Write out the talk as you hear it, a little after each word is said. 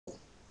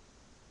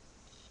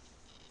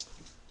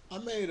I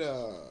made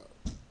a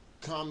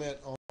comment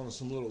on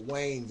some Little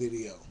Wayne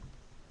video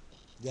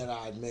that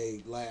I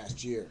made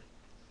last year.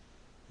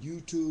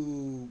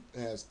 YouTube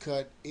has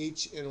cut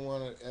each and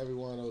every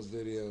one of those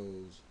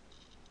videos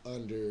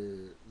under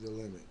the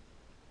limit.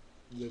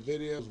 The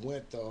videos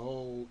went the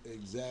whole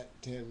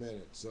exact 10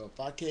 minutes. So if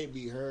I can't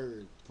be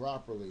heard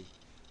properly,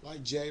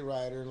 like Jay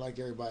Ryder and like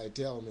everybody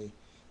telling me,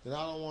 then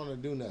I don't want to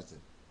do nothing.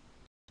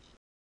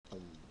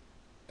 Um,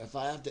 if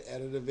I have to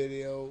edit a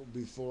video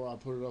before I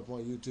put it up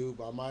on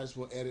YouTube, I might as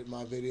well edit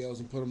my videos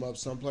and put them up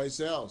someplace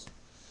else.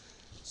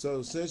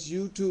 So since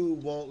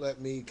YouTube won't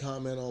let me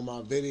comment on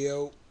my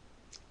video,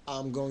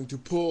 I'm going to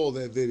pull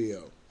that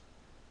video.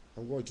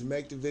 I'm going to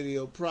make the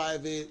video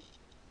private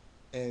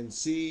and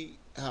see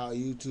how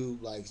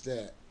YouTube likes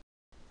that.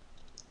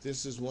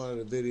 This is one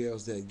of the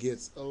videos that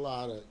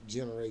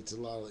generates a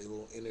lot of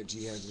little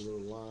energy, has a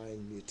little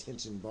line, the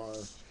attention bar,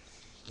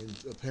 and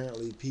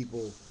apparently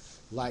people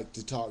like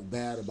to talk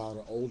bad about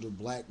an older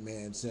black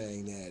man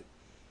saying that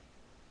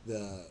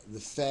the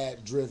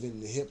fad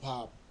driven hip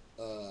hop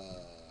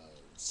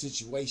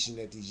situation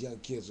that these young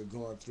kids are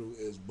going through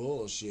is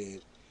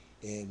bullshit.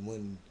 And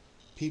when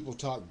people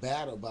talk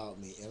bad about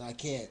me and I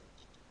can't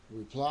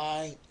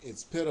reply,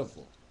 it's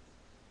pitiful.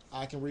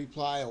 I can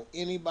reply on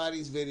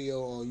anybody's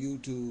video on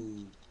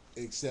YouTube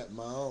except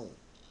my own.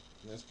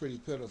 That's pretty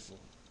pitiful.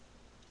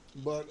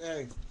 But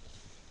hey,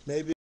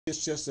 maybe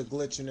it's just a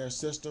glitch in their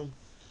system.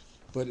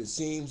 But it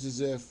seems as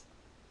if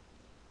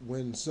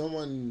when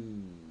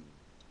someone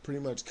pretty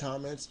much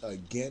comments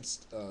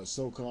against a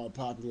so-called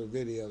popular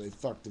video, they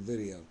fuck the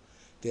video.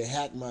 They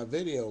hack my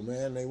video,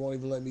 man. They won't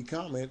even let me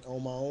comment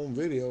on my own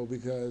video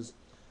because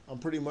I'm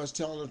pretty much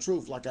telling the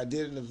truth like I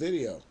did in the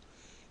video.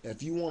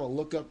 If you want to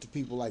look up to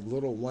people like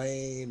Lil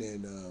Wayne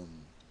and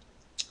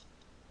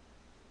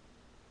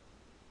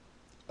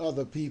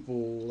other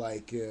people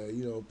like,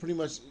 pretty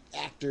much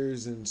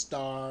actors and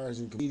stars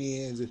and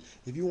comedians,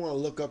 if you want to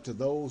look up to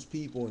those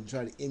people and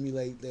try to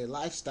emulate their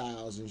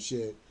lifestyles and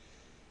shit,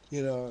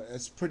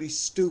 it's pretty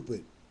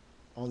stupid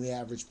on the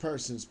average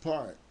person's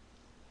part.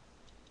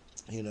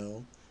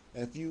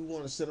 If you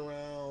want to sit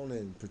around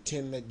and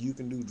pretend that you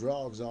can do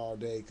drugs all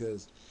day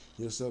because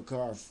your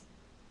so-called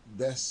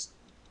best,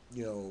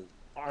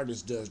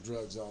 artist does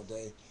drugs all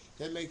day,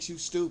 that makes you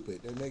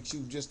stupid. That makes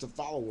you just a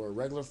follower, a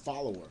regular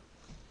follower.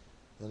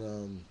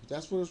 And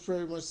that's what it's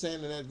pretty much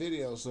saying in that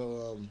video.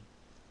 So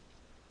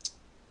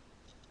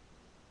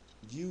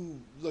you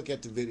look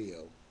at the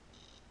video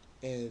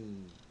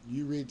and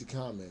you read the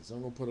comments.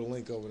 I'm gonna put a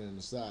link over there on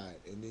the side,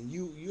 and then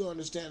you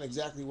understand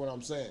exactly what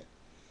I'm saying.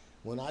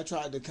 When I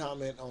tried to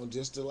comment on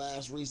just the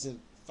last recent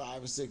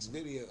 5 or 6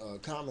 video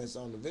comments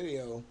on the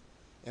video,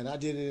 and I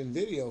did it in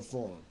video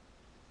form,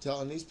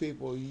 telling these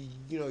people,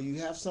 you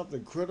have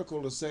something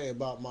critical to say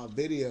about my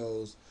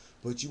videos,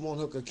 but you won't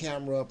hook a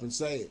camera up and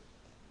say it.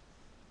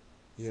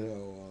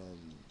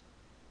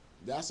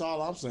 That's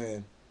all I'm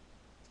saying.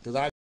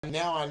 Because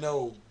now I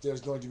know there's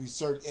going to be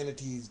certain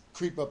entities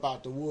creep up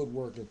out the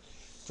woodwork and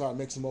try to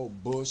make some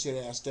old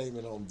bullshit ass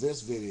statement on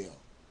this video.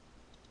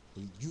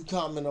 You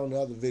comment on the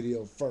other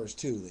video first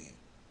too then.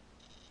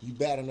 You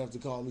bad enough to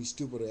call me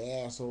stupid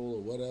or asshole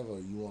or whatever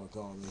you want to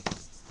call me.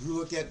 You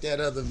look at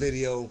that other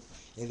video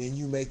and then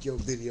you make your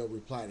video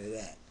reply to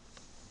that.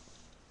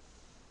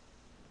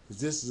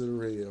 Because this is a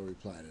video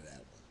reply to that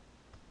one.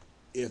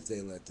 If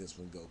they let this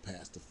one go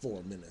past the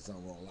 4 minutes,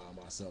 I'm going to allow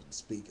myself to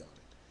speak on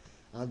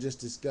it. I'm just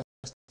disgusted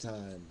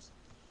times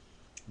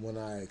when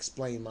I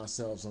explain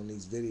myself on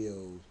these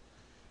videos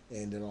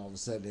and then all of a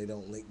sudden they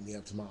don't link me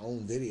up to my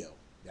own video.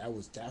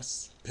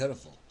 That's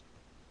pitiful.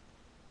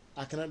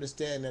 I can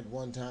understand that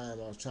one time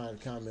I was trying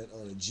to comment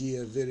on a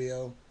Gia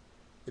video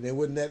and they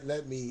wouldn't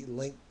let me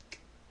link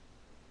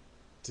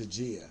to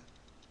Gia.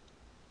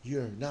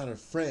 You're not a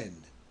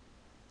friend,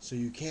 so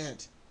you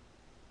can't,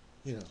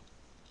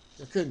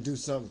 I couldn't do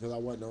something because I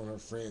wasn't on her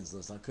friends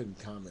list. I couldn't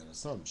comment on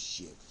some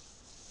shit.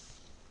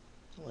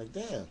 I'm like,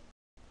 damn.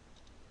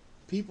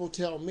 People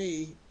tell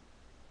me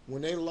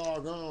when they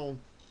log on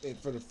and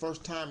for the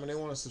first time and they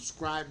want to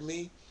subscribe to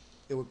me,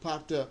 it would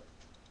pop up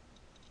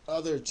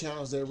other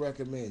channels they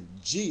recommend,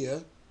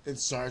 Gia and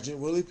Sergeant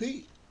Willie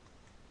P.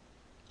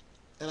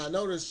 And I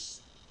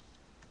noticed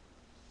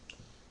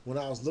when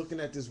I was looking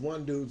at this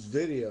one dude's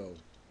video,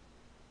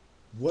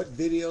 what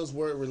videos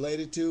were it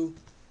related to?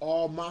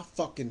 All my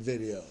fucking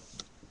videos.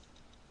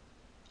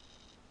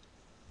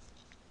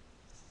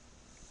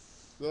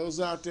 Those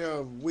out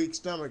there with weak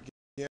stomach,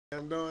 you know what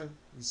I'm doing?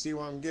 You see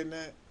where I'm getting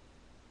at?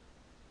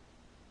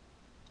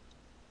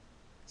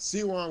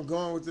 See where I'm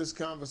going with this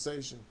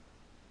conversation?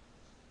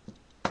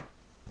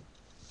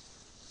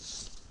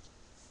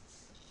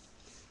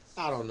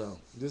 I don't know.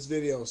 This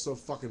video is so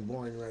fucking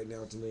boring right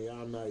now to me.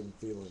 I'm not even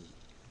feeling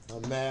it.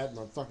 I'm mad.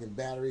 My fucking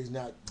battery's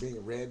not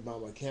being read by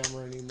my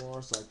camera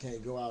anymore, so I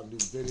can't go out and do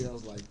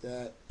videos like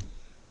that.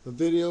 The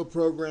video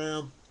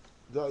program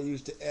that I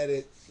used to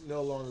edit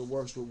no longer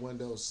works with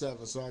Windows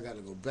 7, so I got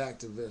to go back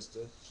to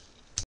Vista.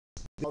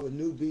 All the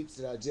new beats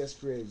that I just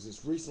created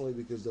just recently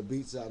because the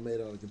beats that I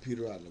made on the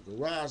computer out in the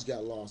garage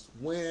got lost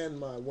when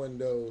my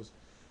Windows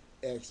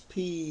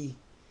XP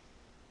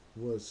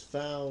was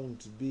found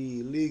to be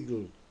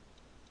illegal.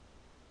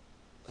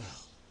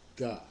 Oh,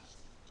 God.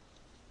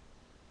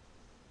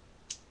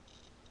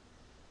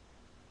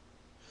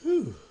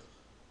 Whew.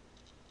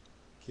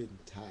 Getting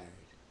tired.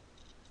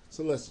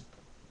 So listen.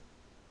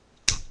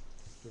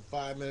 For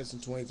 5 minutes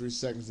and 23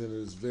 seconds into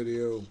this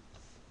video,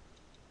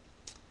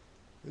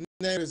 the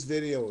name of this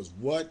video is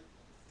What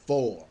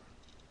For?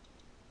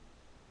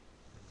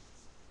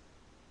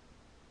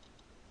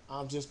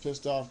 I'm just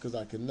pissed off because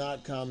I could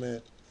not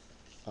comment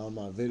on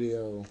my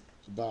video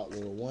about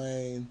Lil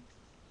Wayne.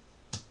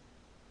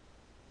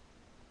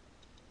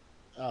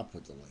 I'll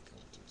put the link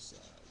on to the side.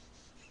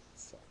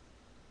 Fuck.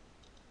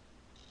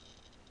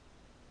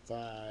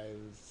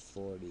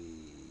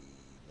 5:40.